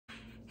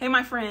Hey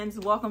my friends,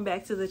 welcome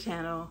back to the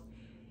channel.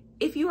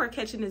 If you are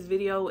catching this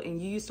video and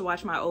you used to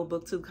watch my old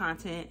booktube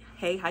content,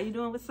 hey, how you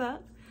doing? What's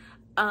up?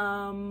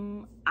 I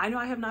know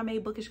I have not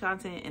made bookish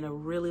content in a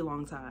really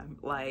long time.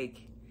 Like,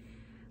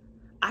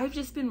 I've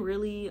just been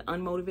really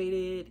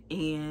unmotivated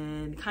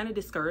and kind of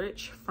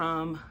discouraged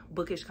from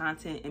bookish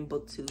content and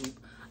booktube.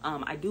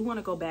 I do want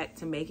to go back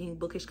to making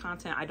bookish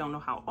content. I don't know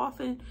how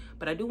often,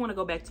 but I do want to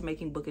go back to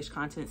making bookish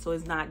content so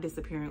it's not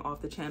disappearing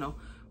off the channel.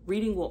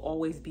 Reading will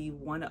always be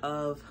one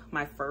of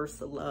my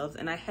first loves,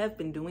 and I have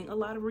been doing a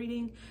lot of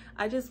reading.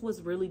 I just was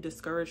really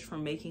discouraged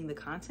from making the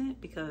content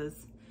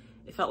because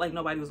it felt like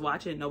nobody was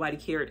watching, nobody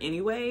cared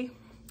anyway.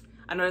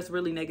 I know that's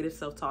really negative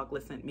self-talk.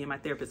 Listen, me and my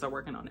therapist are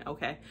working on it,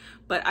 okay?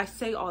 But I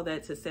say all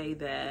that to say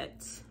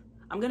that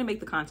I'm gonna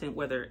make the content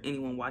whether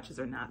anyone watches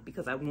or not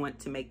because I want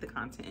to make the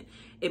content.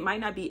 It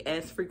might not be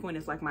as frequent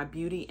as like my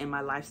beauty and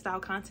my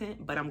lifestyle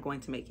content, but I'm going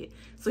to make it.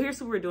 So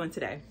here's what we're doing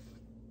today.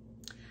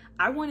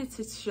 I wanted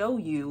to show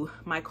you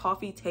my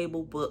coffee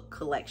table book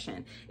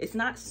collection. It's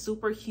not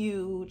super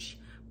huge,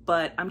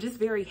 but I'm just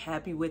very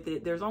happy with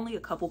it. There's only a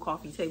couple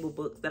coffee table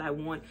books that I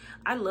want.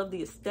 I love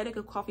the aesthetic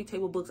of coffee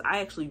table books. I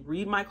actually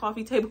read my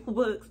coffee table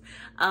books,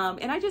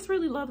 and I just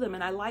really love them.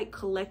 And I like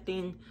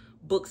collecting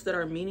books that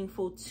are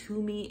meaningful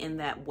to me in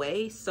that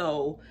way.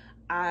 So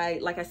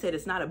like I said,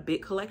 it's not a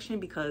big collection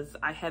because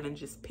I haven't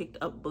just picked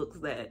up books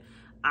that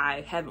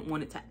I haven't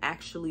wanted to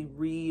actually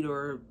read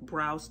or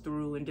browse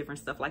through and different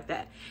stuff like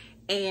that.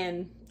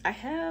 And I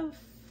have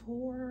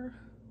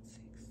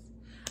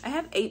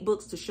 8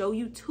 books to show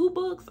you. 2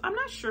 books, I'm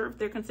not sure if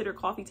they're considered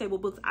coffee table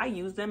books. I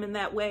use them in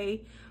that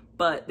way,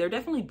 but they're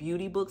definitely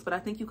beauty books, but I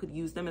think you could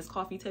use them as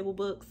coffee table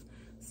books.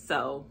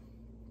 So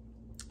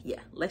yeah,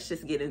 let's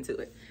just get into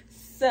it.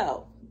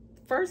 So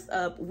first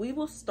up, we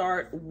will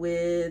start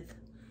with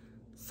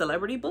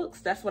celebrity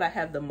books. That's what I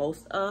have the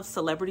most of,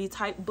 celebrity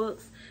type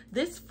books.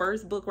 This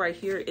first book right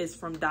here is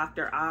from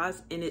Dr.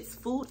 Oz, and it's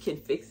Food Can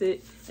Fix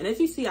It. And as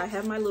you see, I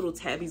have my little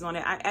tabbies on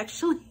it. I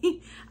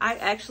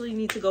actually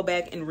need to go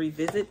back and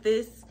revisit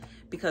this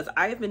because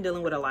I have been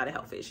dealing with a lot of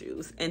health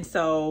issues. And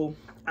so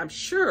I'm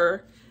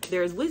sure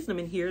there's wisdom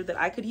in here that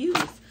I could use.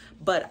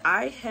 But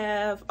I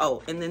have,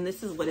 oh, and then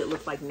this is what it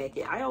looks like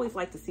naked. I always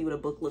like to see what a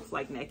book looks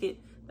like naked.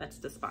 That's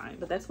the spine,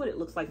 but that's what it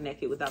looks like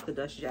naked without the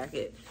dust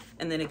jacket.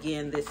 And then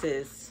again, this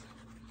is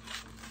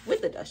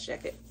with the dust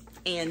jacket.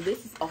 And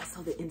this is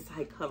also the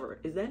inside cover.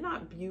 Is that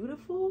not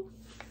beautiful?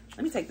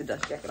 Let me take the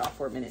dust jacket off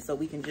for a minute so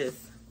we can just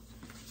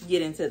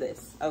get into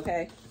this,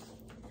 okay?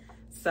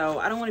 So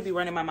I don't want to be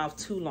running my mouth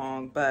too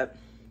long, but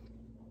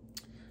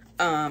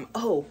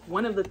oh,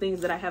 one of the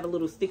things that I have a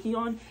little sticky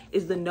on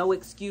is the no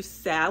excuse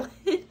salad.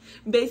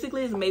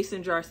 Basically, it's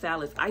mason jar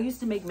salads. I used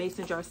to make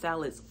mason jar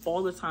salads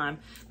all the time.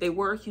 They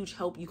were a huge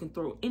help. You can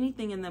throw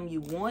anything in them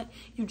you want.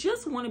 You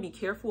just want to be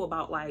careful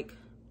about like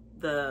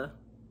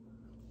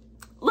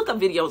look up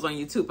videos on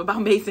YouTube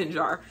about mason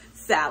jar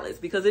salads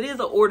because it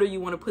is an order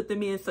you want to put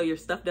them in so your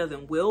stuff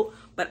doesn't wilt.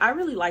 But I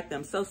really like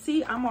them. So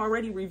see, I'm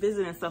already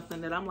revisiting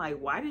something that I'm like,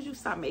 why did you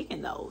stop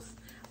making those?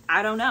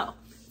 I don't know.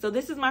 So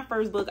this is my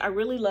first book. I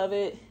really love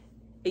it.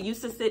 It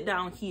used to sit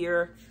down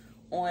here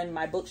on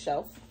my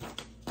bookshelf.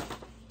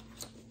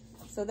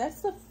 So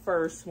that's the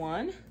first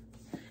one.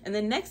 And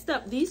then next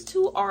up, these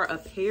two are a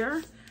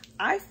pair.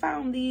 I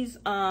found these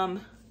at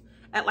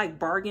like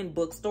bargain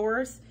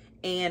bookstores,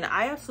 and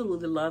I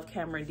absolutely love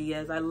Cameron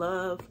Diaz. I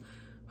love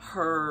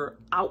her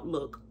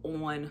outlook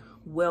on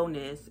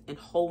wellness and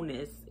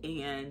wholeness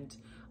and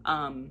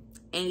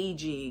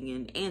aging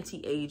and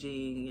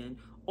anti-aging and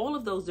all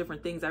of those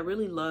different things. I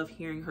really love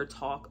hearing her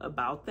talk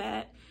about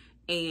that.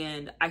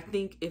 And I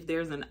think if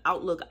there's an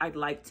outlook I'd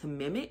like to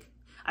mimic,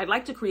 I'd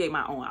like to create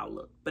my own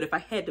outlook. But if I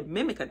had to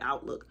mimic an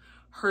outlook,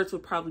 hers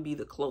would probably be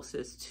the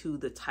closest to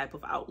the type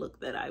of outlook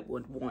that I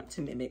would want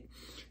to mimic.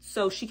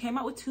 So she came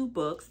out with 2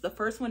 books. The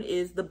first one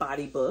is the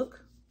body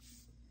book.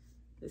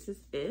 This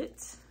is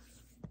it.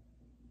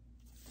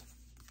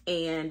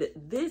 And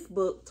this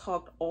book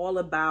talked all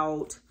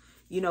about,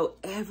 you know,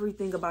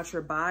 everything about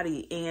your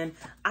body. And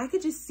I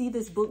could just see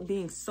this book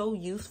being so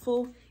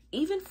useful,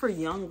 even for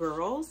young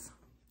girls,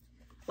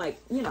 like,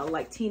 you know,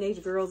 like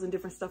teenage girls and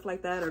different stuff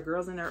like that, or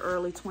girls in their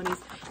early 20s,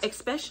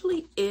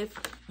 especially if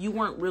you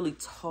weren't really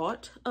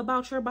taught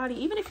about your body.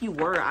 Even if you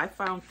were, I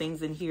found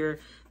things in here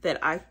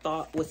that I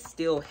thought was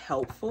still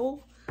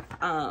helpful.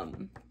 Yeah,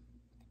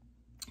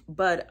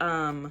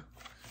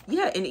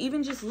 and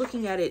even just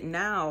looking at it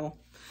now.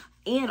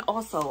 And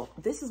also,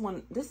 this is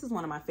one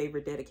of my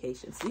favorite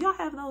dedications. Do y'all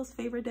have those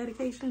favorite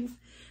dedications?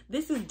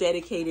 This is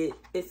dedicated.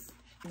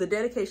 The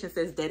dedication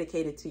says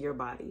dedicated to your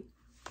body.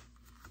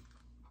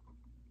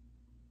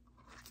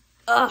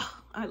 Ugh,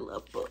 I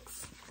love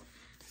books.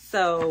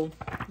 So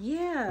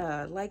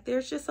yeah, like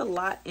there's just a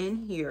lot in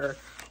here.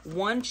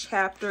 One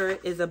chapter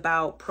is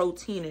about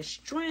protein and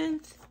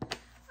strength.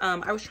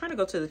 I was trying to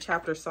go to the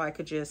chapter so I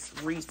could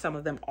just read some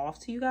of them off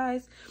to you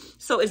guys.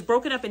 So it's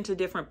broken up into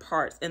different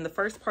parts. And the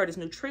first part is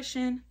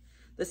nutrition.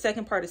 The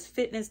second part is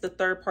fitness. The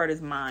third part is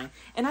mind.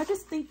 And I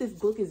just think this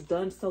book is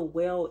done so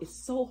well. It's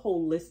so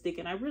holistic,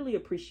 and I really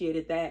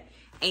appreciated that.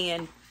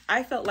 And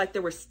I felt like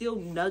there were still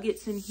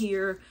nuggets in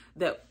here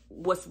that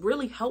was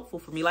really helpful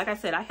for me. Like I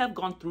said, I have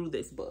gone through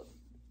this book.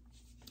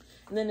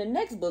 And then the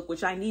next book,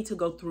 which I need to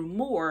go through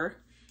more,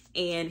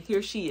 and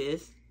here she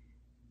is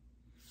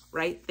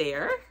right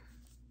there.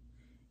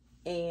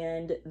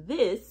 And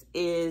this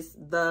is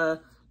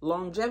the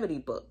longevity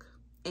book.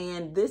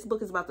 And this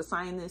book is about the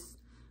science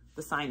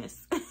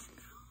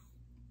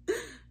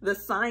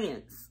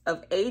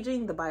of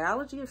aging, the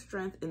biology of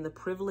strength, and the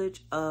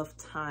privilege of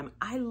time.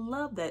 I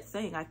love that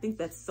saying. I think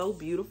that's so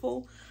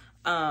beautiful.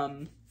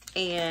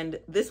 And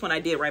this one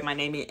I did write my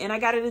name in, and I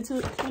got it into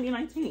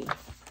 2019.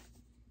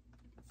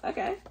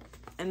 Okay.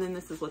 And then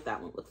this is what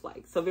that one looks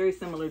like. So very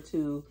similar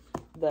to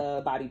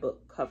the body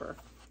book cover.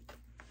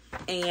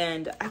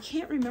 And I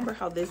can't remember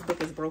how this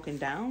book is broken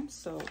down.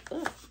 So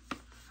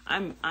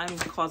I'm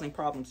causing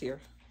problems here.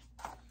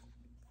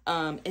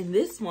 And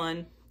this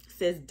one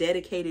says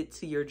dedicated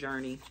to your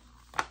journey.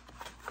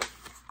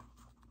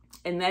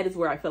 And that is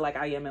where I feel like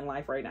I am in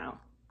life right now.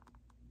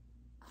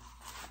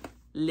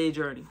 Le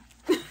journey.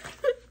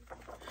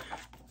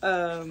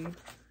 Let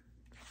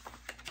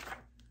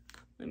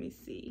me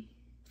see.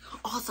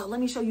 Also, let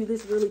me show you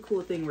this really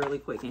cool thing really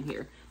quick in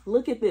here.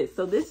 Look at this.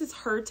 So this is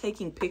her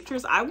taking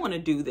pictures. I want to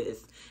do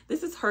this.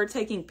 This is her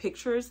taking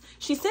pictures.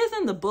 She says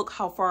in the book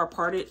how far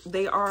apart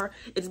they are.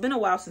 It's been a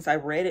while since I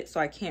read it, so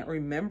I can't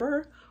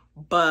remember.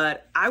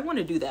 But I want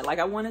to do that. Like,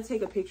 I want to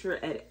take a picture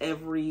at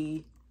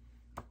every...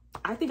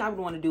 I think I would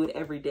want to do it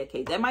every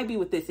decade. That might be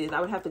what this is. I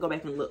would have to go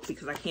back and look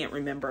because I can't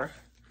remember.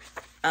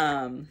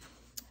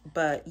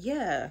 But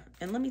yeah.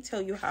 And let me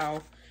tell you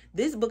how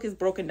this book is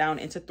broken down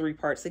into 3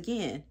 parts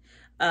again.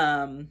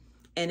 And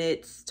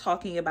it's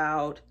talking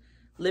about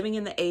living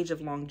in the age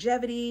of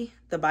longevity,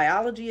 the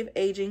biology of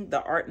aging,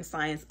 the art and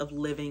science of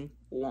living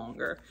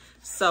longer.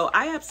 So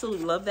I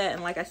absolutely love that.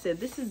 And like I said,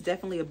 this is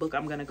definitely a book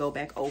I'm going to go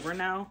back over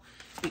now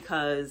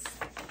because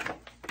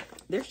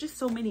there's just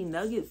so many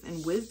nuggets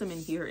and wisdom in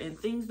here and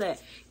things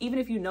that even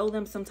if you know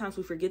them, sometimes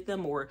we forget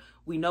them, or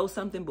we know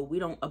something, but we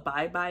don't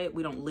abide by it.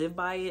 We don't live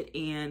by it.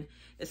 And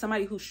as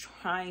somebody who's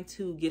trying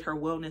to get her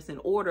wellness in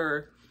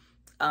order,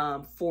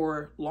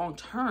 for long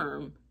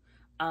term,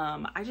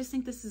 I just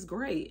think this is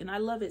great and I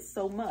love it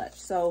so much.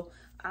 So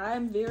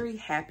I'm very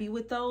happy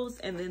with those.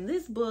 And then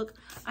this book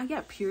I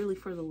got purely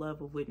for the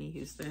love of Whitney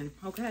Houston.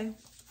 Okay,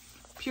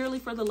 purely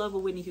for the love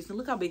of Whitney Houston.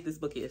 Look how big this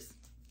book is.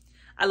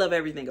 I love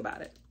everything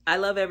about it. I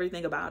love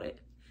everything about it.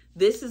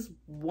 This is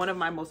one of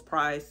my most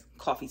prized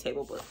coffee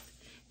table books.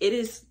 It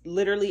is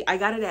literally, I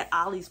got it at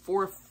Ollie's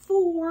for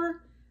 $4.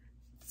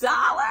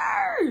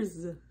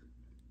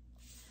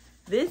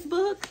 This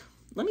book,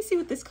 let me see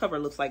what this cover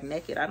looks like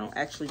naked. I don't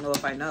actually know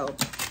if I know.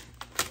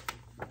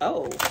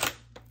 Oh,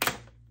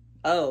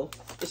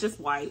 it's just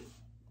white.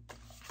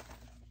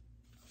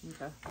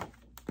 Okay.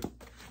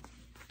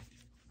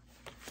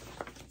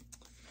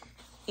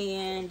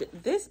 And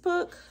this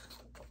book,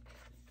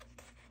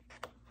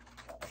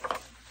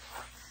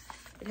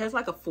 it has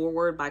like a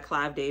foreword by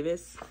Clive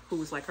Davis, who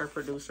was like her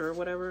producer or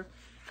whatever.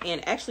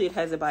 And actually it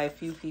has it by a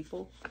few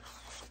people.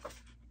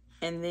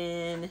 And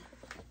then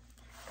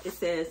it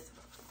says,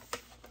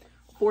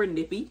 for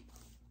Nippy,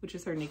 which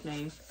is her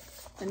nickname.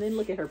 And then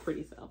look at her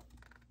pretty self.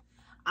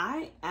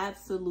 I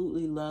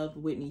absolutely love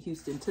Whitney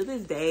Houston. To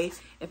this day,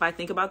 if I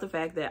think about the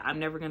fact that I'm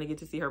never going to get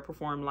to see her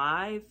perform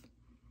live,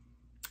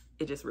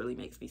 it just really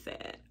makes me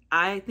sad.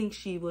 I think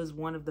she was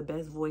one of the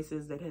best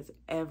voices that has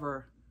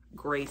ever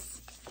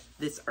graced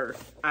this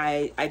earth.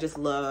 I just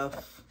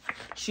love,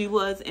 she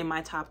was in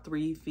my top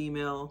 3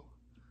 female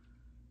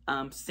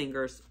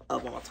singers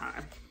of all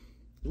time.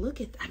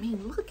 Look at, I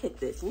mean, look at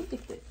this. Look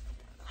at this.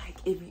 Like,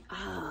 if you,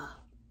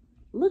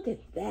 look at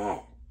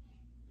that.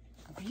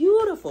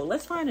 Beautiful.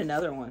 Let's find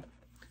another one.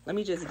 Let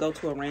me just go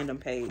to a random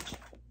page.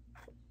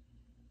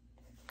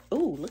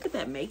 Oh, look at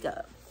that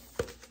makeup.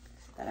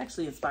 That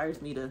actually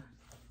inspires me to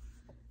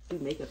do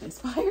makeup.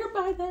 Inspired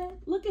by that.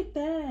 Look at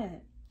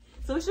that.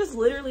 So it's just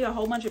literally a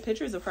whole bunch of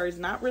pictures of hers.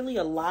 Not really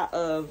a lot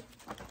of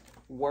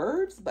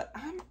words, but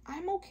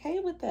I'm okay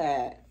with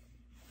that.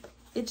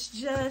 It's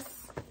just,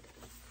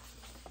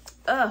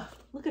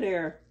 look at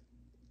her.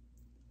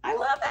 I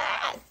love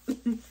that.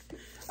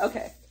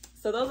 Okay,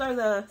 so those are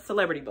the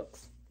celebrity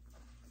books.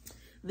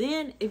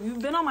 Then, if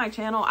you've been on my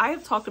channel, I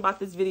have talked about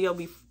this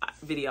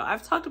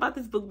I've talked about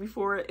this book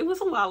before. It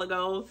was a while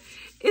ago.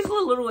 It's a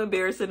little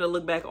embarrassing to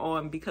look back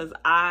on because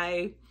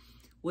I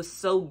was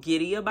so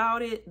giddy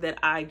about it that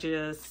I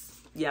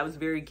was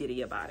very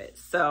giddy about it.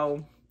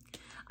 So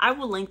I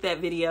will link that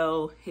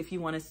video if you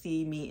want to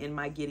see me in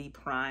my giddy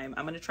prime.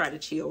 I'm going to try to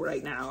chill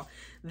right now.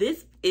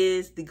 This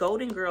is The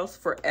Golden Girls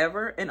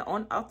Forever, an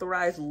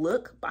unauthorized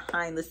look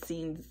behind the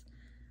scenes.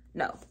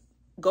 No,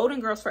 Golden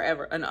Girls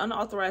Forever, an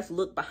unauthorized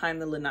look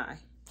behind the lanai.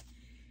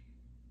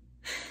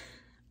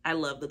 I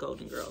love The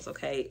Golden Girls,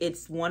 okay?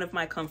 It's one of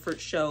my comfort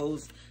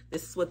shows.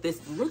 This is what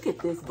look at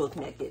this book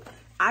naked.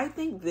 I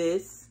think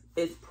this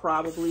is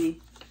probably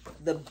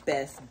the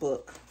best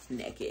book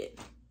naked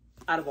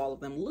out of all of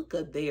them. Look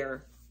at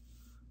there.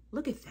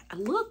 Look at that.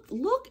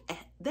 Look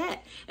at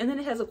that. And then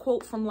it has a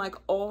quote from like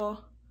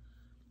all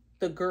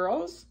the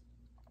girls,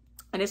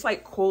 and it's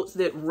like quotes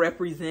that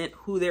represent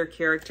who their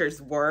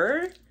characters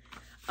were.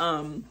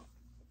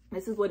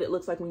 This is what it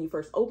looks like when you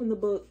first open the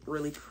book.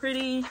 Really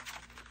pretty.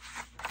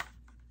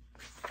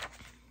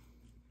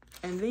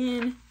 And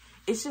then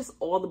it's just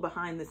all the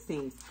behind the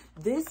scenes.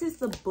 This is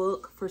the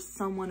book for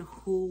someone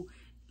who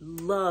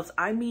loves,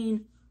 I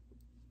mean,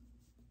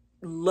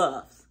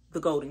 loves the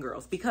Golden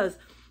Girls, because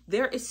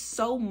there is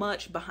so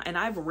much behind, and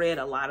I've read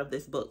a lot of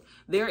this book.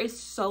 There is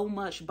so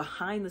much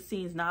behind the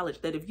scenes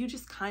knowledge that if you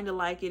just kind of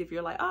like it, if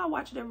you're like, oh, I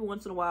watch it every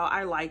once in a while,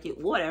 I like it,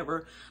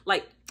 whatever.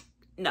 Like,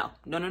 no,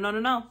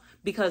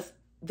 because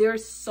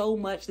there's so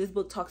much. This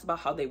book talks about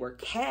how they were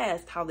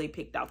cast, how they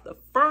picked out the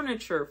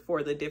furniture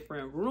for the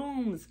different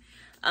rooms,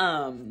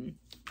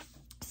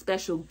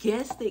 special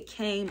guests that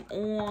came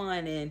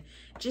on, and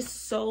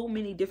just so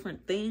many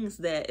different things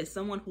that as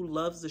someone who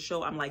loves the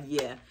show, I'm like,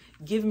 yeah,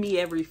 give me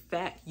every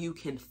fact you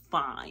can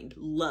find.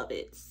 Love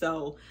it.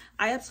 So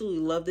I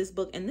absolutely love this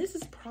book. And this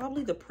is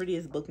probably the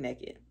prettiest book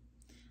naked.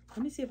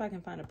 Let me see if I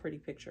can find a pretty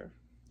picture.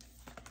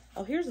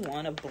 Oh, here's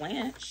one of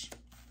Blanche.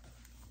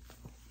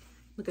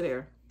 Look at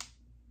her.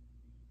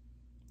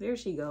 There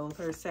she goes,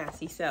 her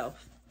sassy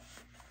self.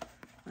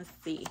 Let's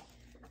see.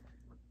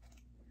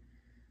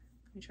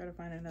 Let me try to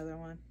find another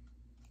one.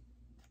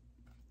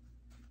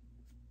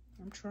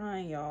 I'm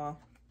trying, y'all.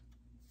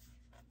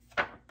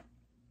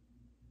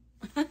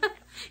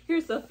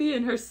 Here's Sophia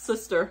and her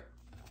sister.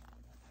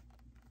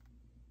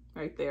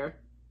 Right there.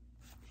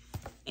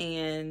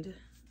 And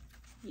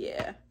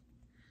yeah.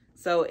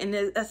 So, and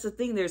that's the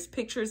thing. There's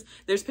pictures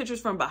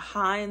from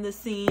behind the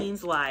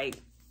scenes. Like,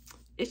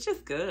 it's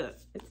just good.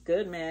 It's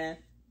good, man.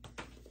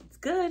 It's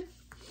good.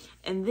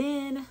 And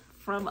then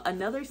from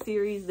another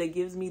series that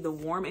gives me the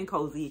warm and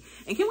cozy.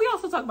 And can we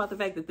also talk about the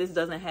fact that this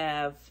doesn't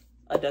have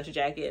a Dutch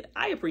jacket?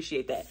 I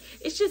appreciate that.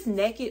 It's just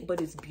naked, but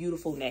it's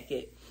beautiful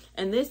naked.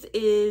 And this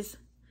is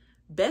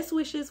Best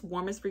Wishes,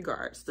 Warmest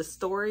Regards, the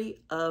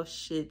story of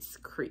Schitt's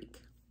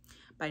Creek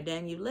by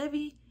Daniel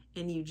Levy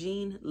and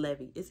Eugene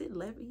Levy. Is it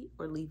Levy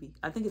or Levy?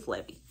 I think it's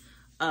Levy.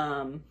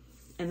 And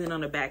then on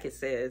the back it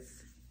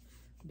says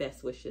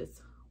Best Wishes,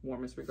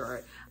 Warmest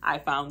Regard. I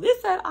found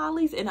this at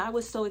Ollie's and I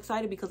was so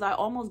excited because I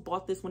almost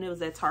bought this when it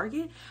was at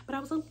Target, but I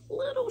was a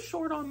little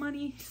short on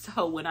money.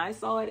 So when I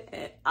saw it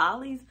at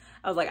Ollie's,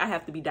 I was like, I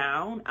have to be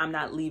down. I'm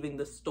not leaving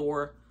the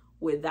store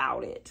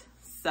without it.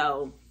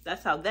 So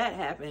that's how that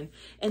happened.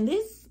 And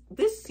this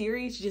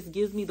series just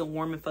gives me the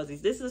warm and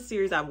fuzzies. This is a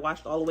series I've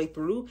watched all the way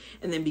through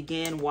and then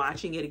began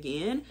watching it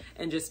again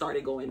and just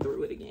started going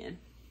through it again.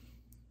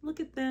 Look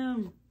at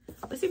them.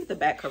 Let's see what the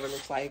back cover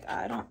looks like.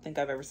 I don't think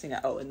I've ever seen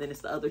it. Oh, and then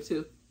it's the other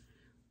two.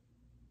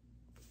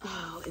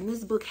 Oh, and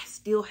this book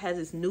still has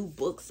its new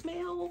book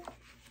smell.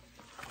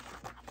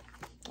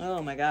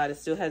 Oh my God, it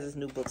still has its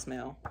new book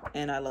smell.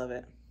 And I love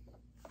it.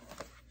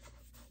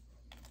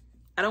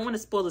 I don't want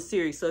to spoil the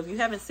series. So if you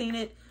haven't seen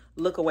it,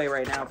 look away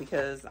right now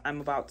because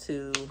I'm about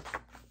to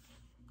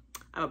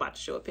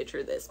show a picture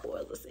of this.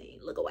 Spoil the scene.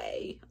 Look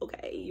away.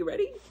 Okay, you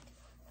ready?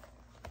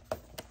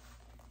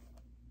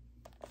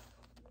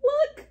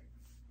 Look.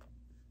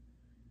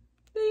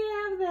 They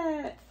have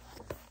that.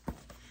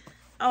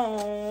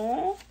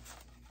 Oh.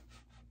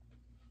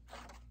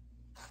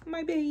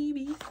 My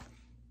babies.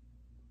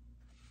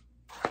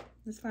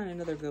 Let's find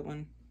another good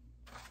one.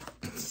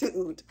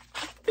 Dude,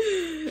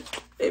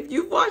 if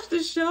you've watched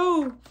the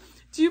show,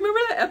 do you remember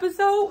the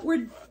episode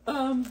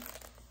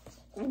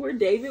where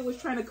David was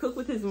trying to cook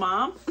with his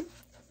mom?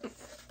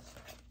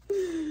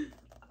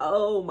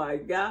 Oh my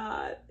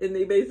God. And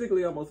they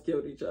basically almost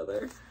killed each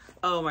other.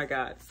 Oh my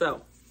God.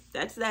 So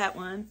that's that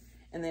one.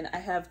 And then I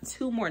have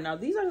two more. Now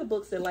these are the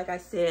books that, like I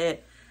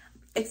said,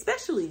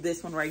 especially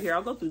this one right here.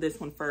 I'll go through this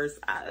one first.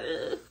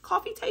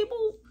 Coffee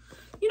table.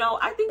 You know,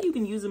 I think you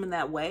can use them in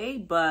that way,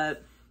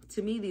 but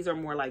to me, these are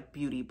more like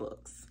beauty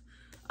books.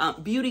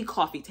 Beauty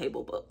coffee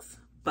table books.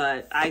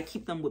 But I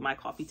keep them with my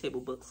coffee table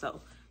books,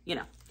 so, you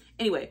know.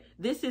 Anyway,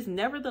 this is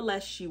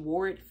Nevertheless She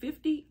Wore It,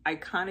 50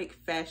 Iconic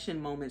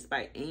Fashion Moments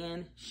by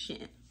Anne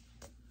Shin.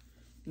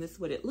 And this is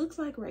what it looks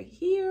like right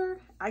here.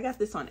 I got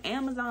this on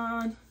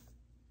Amazon.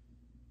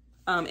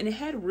 And it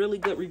had really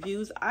good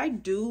reviews. I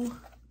do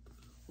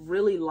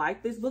really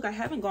like this book. I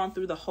haven't gone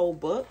through the whole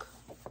book.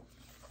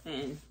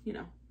 And, you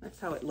know, that's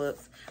how it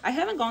looks. I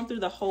haven't gone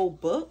through the whole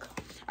book.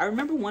 I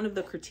remember one of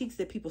the critiques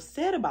that people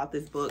said about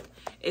this book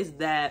is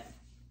that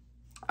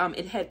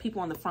it had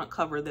people on the front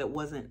cover that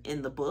wasn't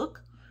in the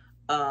book.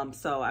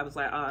 So I was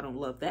like, oh, I don't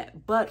love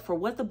that. But for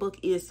what the book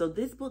is, so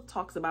this book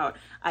talks about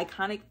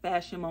iconic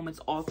fashion moments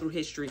all through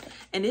history.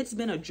 And it's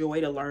been a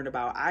joy to learn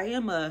about. I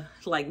am a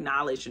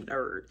knowledge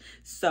nerd.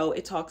 So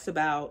it talks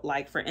about,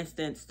 like, for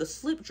instance, the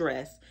slip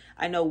dress.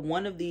 I know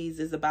one of these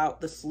is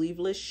about the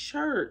sleeveless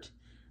shirt.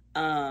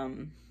 Let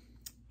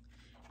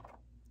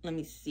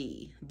me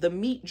see. The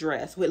meat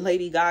dress with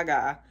Lady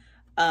Gaga.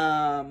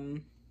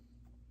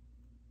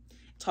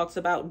 Talks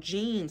about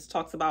jeans,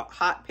 talks about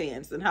hot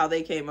pants and how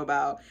they came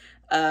about.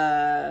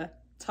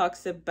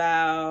 Talks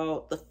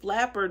about the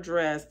flapper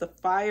dress, the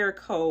fire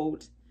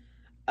coat,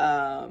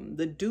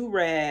 the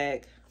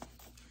do-rag.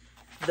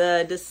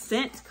 the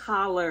Descent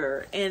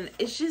collar. And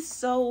it's just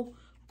so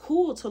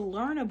cool to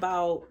learn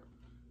about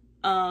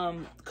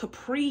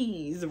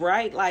capris,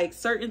 right? Like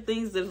certain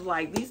things that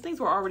like these things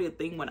were already a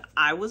thing when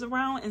I was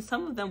around, and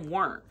some of them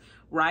weren't,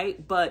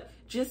 right? But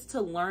just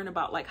to learn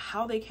about like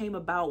how they came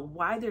about,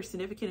 why they're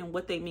significant, and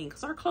what they mean,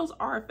 because our clothes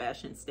are a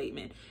fashion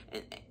statement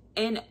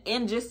and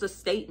just a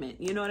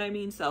statement, you know what I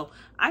mean? So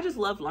I just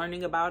love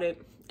learning about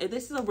it.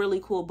 This is a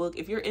really cool book.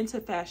 If you're into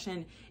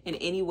fashion in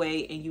any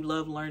way and you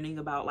love learning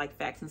about like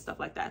facts and stuff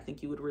like that, I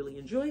think you would really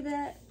enjoy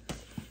that.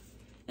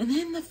 And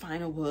then the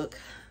final book,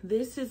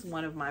 this is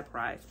one of my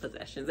prized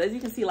possessions. As you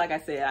can see, like I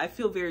said, I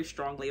feel very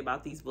strongly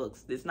about these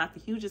books. It's not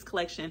the hugest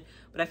collection,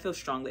 but I feel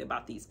strongly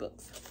about these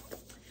books.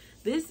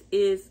 This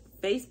is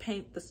Face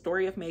Paint, The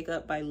Story of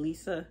Makeup by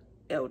Lisa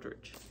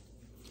Eldridge.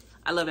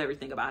 I love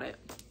everything about it.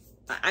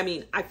 I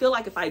mean, I feel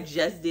like if I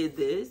just did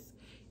this,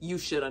 you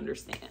should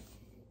understand.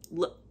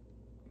 Look.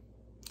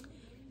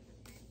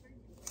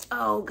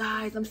 Oh,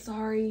 guys, I'm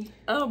sorry.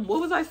 What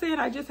was I saying?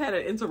 I just had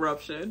an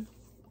interruption.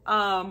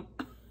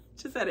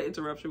 Just had an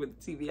interruption with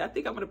the TV. I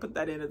think I'm gonna put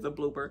that in as a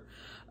blooper.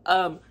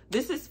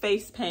 This is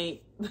Face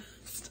Paint.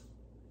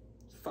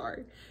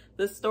 Sorry.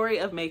 The Story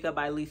of Makeup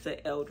by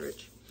Lisa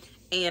Eldridge.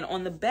 And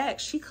on the back,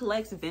 she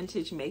collects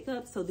vintage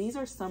makeup. So these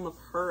are some of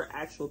her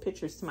actual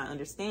pictures, to my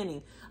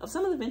understanding, of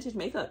some of the vintage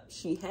makeup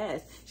she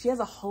has. She has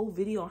a whole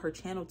video on her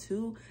channel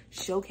too,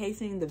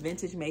 showcasing the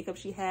vintage makeup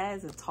she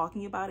has and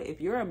talking about it. If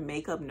you're a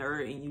makeup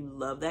nerd and you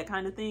love that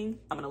kind of thing,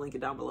 I'm gonna link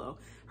it down below.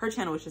 Her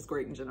channel is just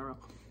great in general.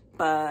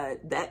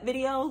 But that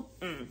video,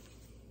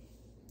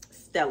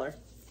 stellar.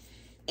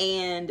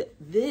 And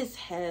this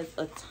has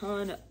a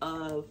ton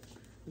of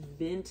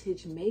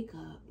vintage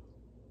makeup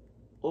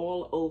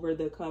all over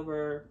the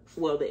cover,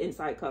 well, the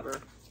inside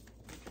cover.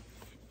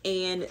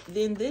 And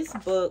then this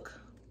book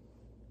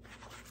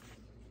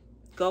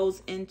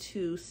goes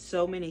into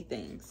so many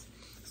things.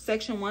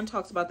 Section 1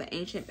 talks about the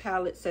ancient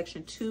palette.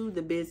 Section 2,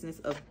 the business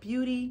of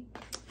beauty.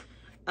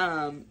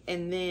 And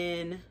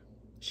then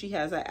she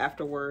has an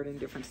afterword and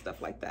different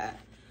stuff like that.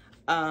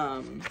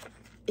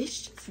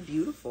 It's just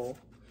beautiful.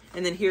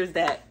 And then here's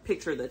that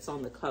picture that's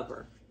on the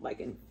cover, like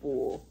in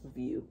full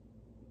view.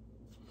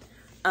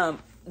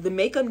 The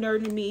makeup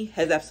nerd in me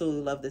has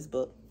absolutely loved this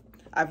book.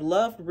 I've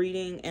loved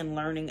reading and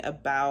learning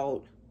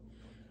about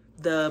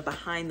the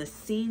behind the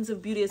scenes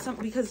of beauty. It's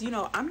something, because, you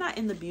know, I'm not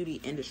in the beauty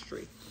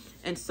industry.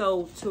 And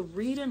so to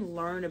read and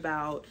learn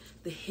about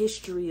the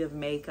history of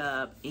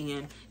makeup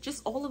and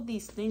just all of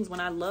these things, when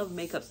I love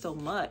makeup so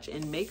much,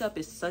 and makeup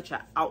is such an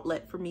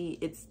outlet for me,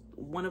 it's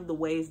one of the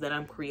ways that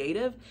I'm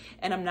creative,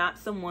 and I'm not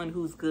someone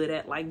who's good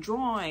at like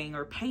drawing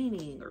or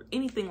painting or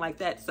anything like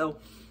that. So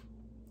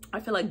I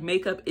feel like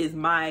makeup is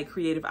my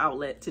creative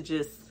outlet to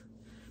just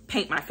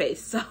paint my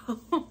face. So,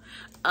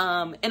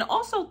 and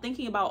also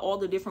thinking about all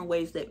the different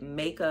ways that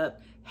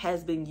makeup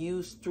has been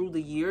used through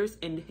the years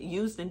and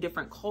used in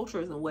different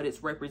cultures and what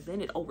it's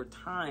represented over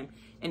time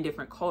in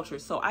different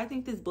cultures. So I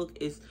think this book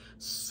is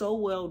so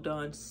well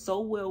done, so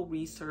well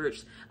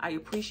researched. I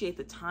appreciate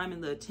the time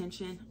and the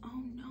attention.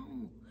 Oh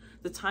no,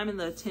 the time and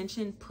the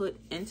attention put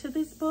into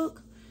this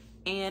book.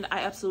 And I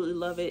absolutely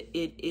love it.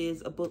 It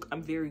is a book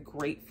I'm very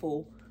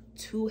grateful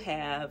to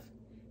have,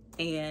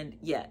 and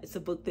yeah, it's a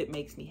book that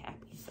makes me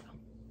happy. So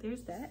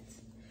there's that.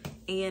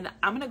 And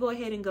I'm gonna go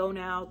ahead and go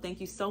now.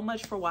 Thank you so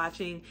much for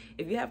watching.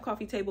 If you have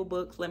coffee table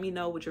books, let me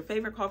know what your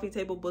favorite coffee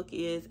table book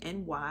is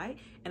and why,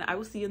 and I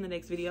will see you in the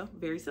next video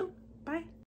very soon. Bye.